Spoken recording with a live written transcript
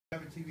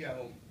Have a TV at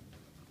home?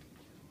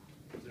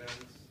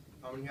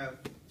 How many have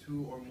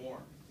two or more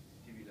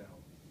TVs at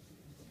home?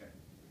 Okay.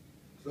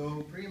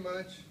 So pretty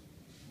much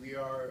we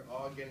are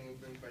all getting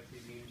influenced by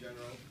TV in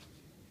general.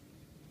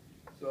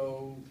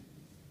 So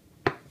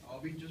I'll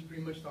be just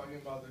pretty much talking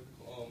about the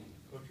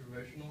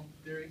controversial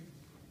theory.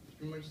 It's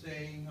pretty much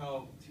saying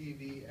how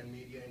TV and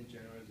media in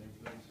general has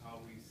influenced how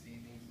we see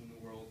things in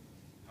the world,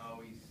 how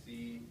we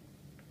see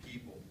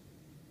people.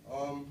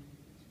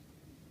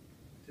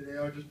 Today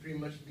I'll just pretty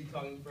much be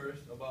talking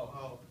first about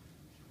how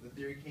the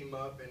theory came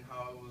up and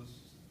how it was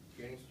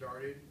getting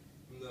started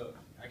from the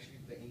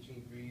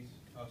ancient Greece,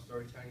 how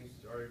storytelling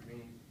started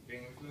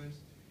getting influenced,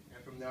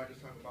 and from there I'll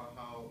just talk about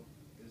how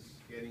it's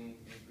getting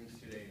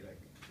influenced today,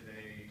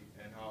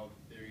 and how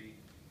theory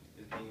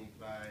is being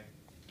applied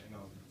in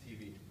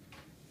TV.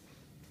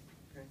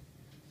 Okay,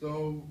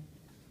 so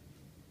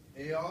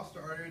it all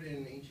started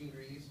in ancient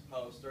Greece,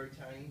 how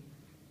storytelling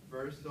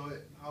first,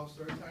 how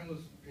storytelling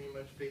was pretty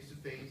much face to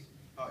face.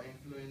 How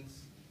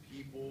influenced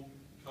people,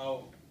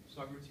 how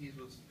Socrates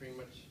was pretty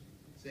much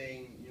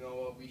saying, you know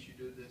what, we should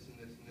do this and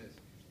this and this.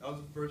 That was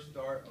the first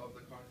start of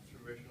the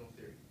controversial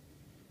theory.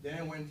 Then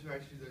it went to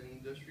actually the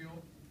Industrial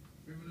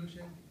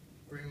Revolution,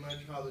 pretty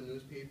much how the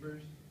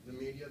newspapers, the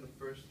media, the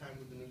first time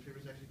when the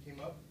newspapers actually came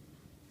up,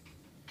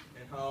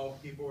 and how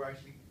people were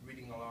actually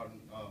reading a lot,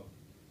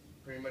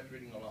 pretty much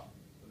reading a lot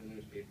of the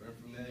newspaper. And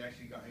from there they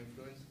actually got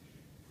influenced.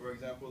 For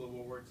example, the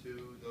World War II,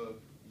 the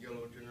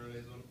yellow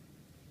journalism.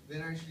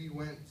 Then actually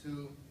went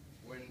to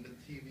when the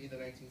TV, the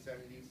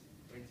 1970s,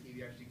 when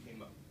TV actually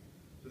came up.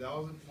 So that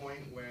was a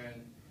point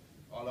when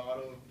a lot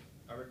of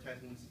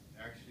advertisements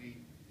actually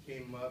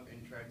came up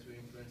and tried to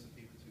influence the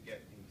people to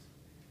get things.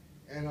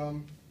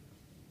 And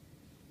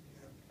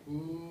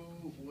who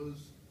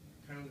was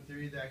kind of the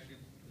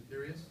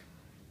theorist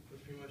was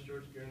pretty much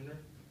George Gardner.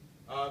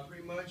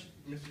 Pretty much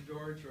Mr.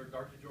 George or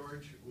Dr.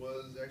 George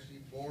was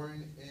actually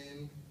born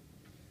in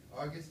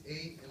August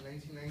 8th in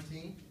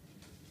 1919.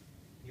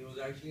 He was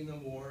actually in the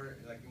war,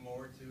 like in World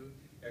War II.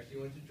 He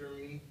actually went to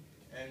Germany,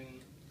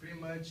 and pretty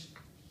much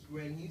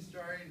when he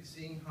started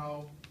seeing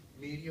how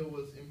media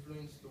was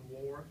influenced the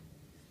war,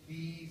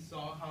 he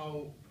saw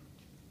how,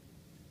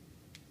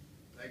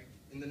 like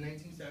in the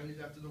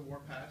 1970s after the war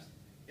passed,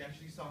 he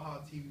actually saw how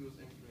TV was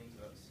influencing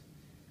us,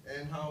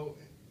 and how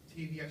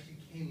TV actually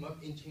came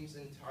up and changed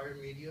the entire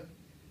media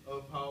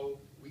of how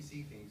we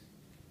see things.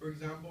 For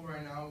example,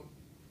 right now,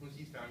 who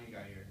sees Family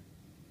Guy here?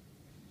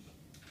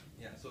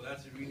 Yeah, so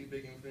that's a really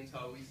big influence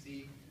how we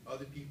see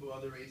other people,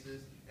 other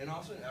races, and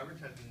also in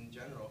advertising in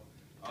general.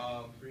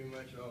 Pretty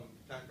much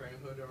Planned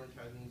Parenthood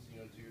advertisements,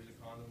 2 years of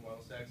condom,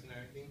 well sex, and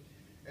everything.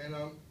 And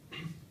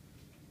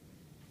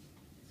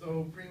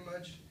so pretty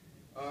much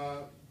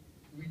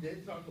we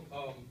did talk.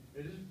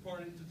 It is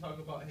important to talk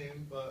about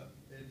him, but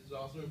it is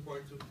also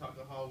important to talk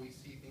about how we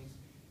see things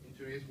in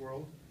today's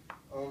world.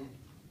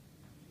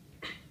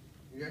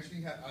 We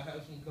actually I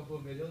have some couple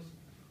of videos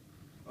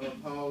of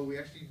how we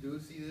actually do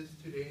see this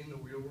today in the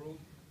real world.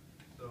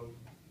 So,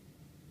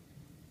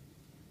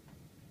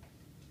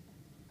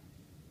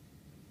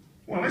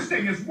 well, this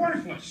thing is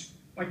worthless,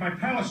 like my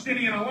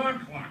Palestinian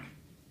alarm clock.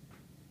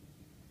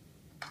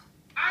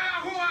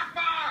 Allahu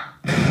Akbar!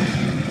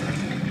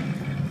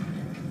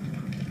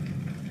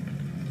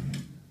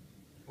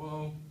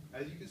 Well,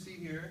 as you can see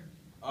here,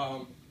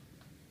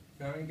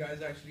 Family Guy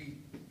is actually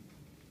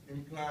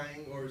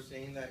implying or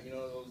saying that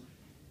those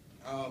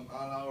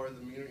Allah or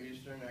the Middle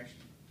Eastern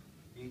actually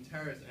being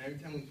terrorists, and every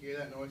time we hear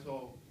that, no, it's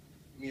all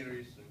Middle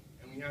Eastern,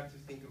 and we have to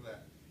think of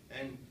that.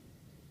 And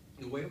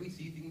the way we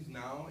see things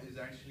now is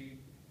actually,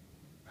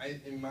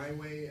 in my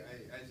way,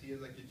 I see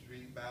it like it's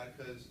really bad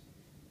because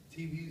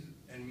TVs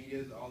and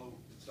media it's all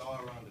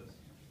around us,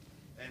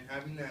 and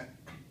having that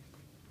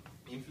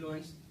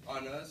influence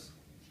on us,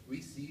 we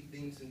see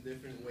things in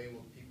different way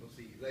what people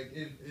see. Like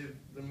if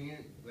the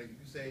like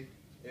you say,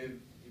 if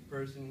a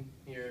person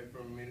here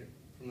from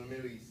the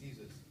Middle East sees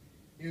us,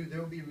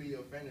 they'll be really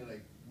offended.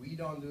 Like, we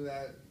don't do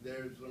that.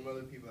 There's some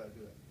other people that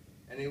do that.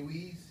 And if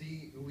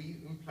we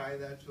imply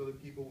that to other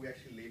people, we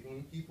actually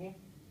labeling people.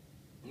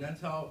 And that's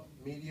how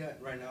media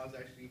right now is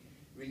actually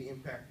really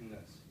impacting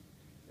us.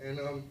 And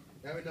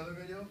I have another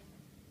video.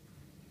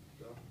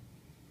 So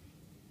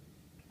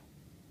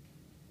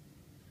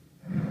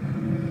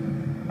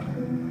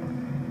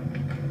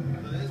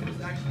this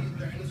was actually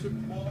during the Super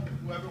Bowl.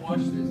 Whoever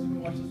watched this, who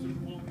watched the Super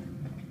Bowl?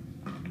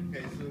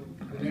 Okay, so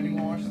did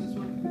anyone watch this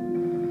one?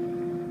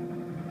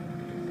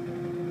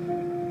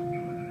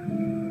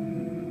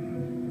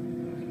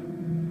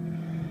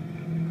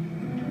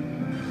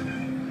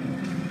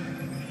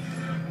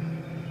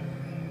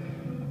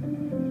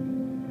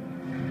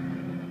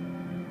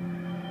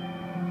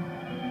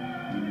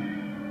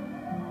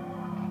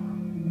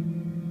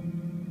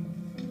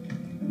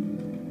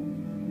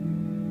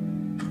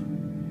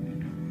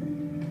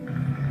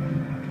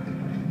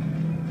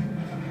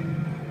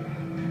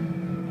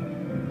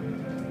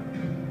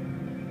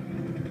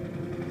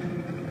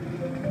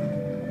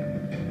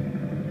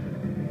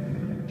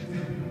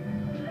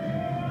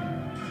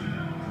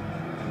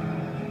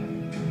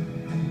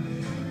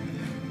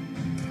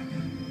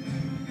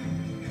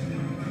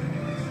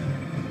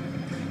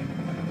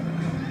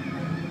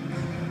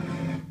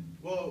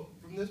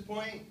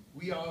 point,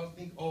 we all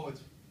think, oh,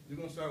 they're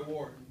gonna start a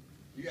war.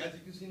 As you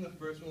can see, the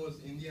first one was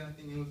India. I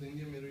think it was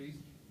India, Middle East,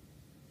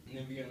 and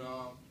then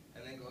Vietnam,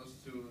 and then goes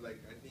to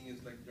like I think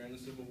it's like during the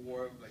Civil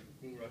War, of, like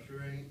between Russia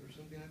or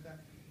something like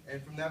that.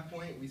 And from that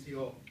point, we see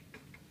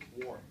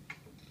war.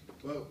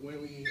 But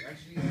when we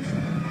actually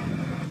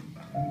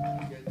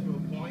get to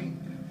a point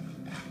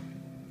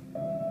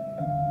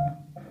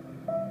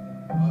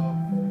of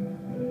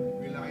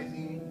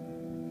realizing,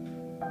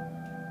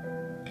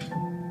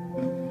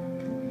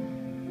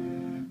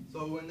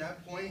 so in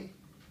that point,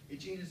 it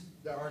changes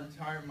our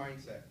entire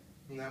mindset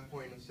from that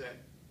point of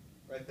set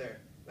right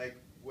there. Like,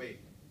 wait,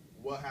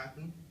 what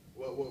happened?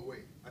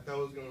 Wait, I thought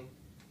it was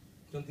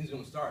something's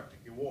gonna start,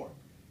 like a war.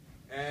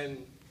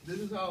 And this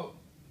is how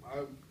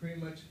pretty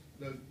much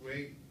the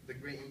great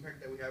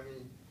impact that we have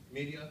in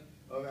media.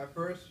 At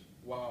first,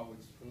 wow,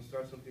 it's gonna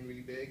start something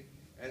really big,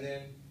 and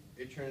then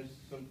it turns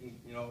something,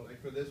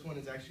 like for this one,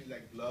 it's actually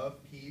like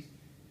love, peace,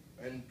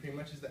 and pretty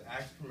much is the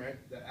Axe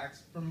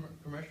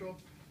commercial.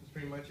 It's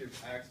pretty much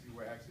if Axe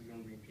is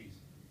gonna bring peace.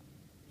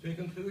 So in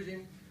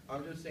conclusion,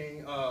 I'm just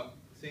saying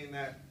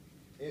that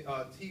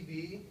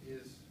TV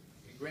is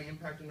a great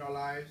impact in our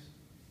lives,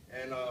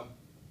 and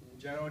in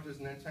general, just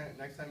next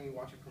time you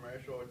watch a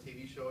commercial or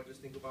TV show,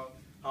 just think about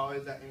how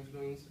is that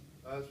influence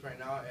us right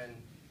now and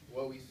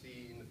what we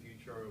see in the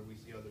future or we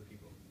see other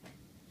people.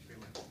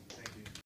 Pretty much.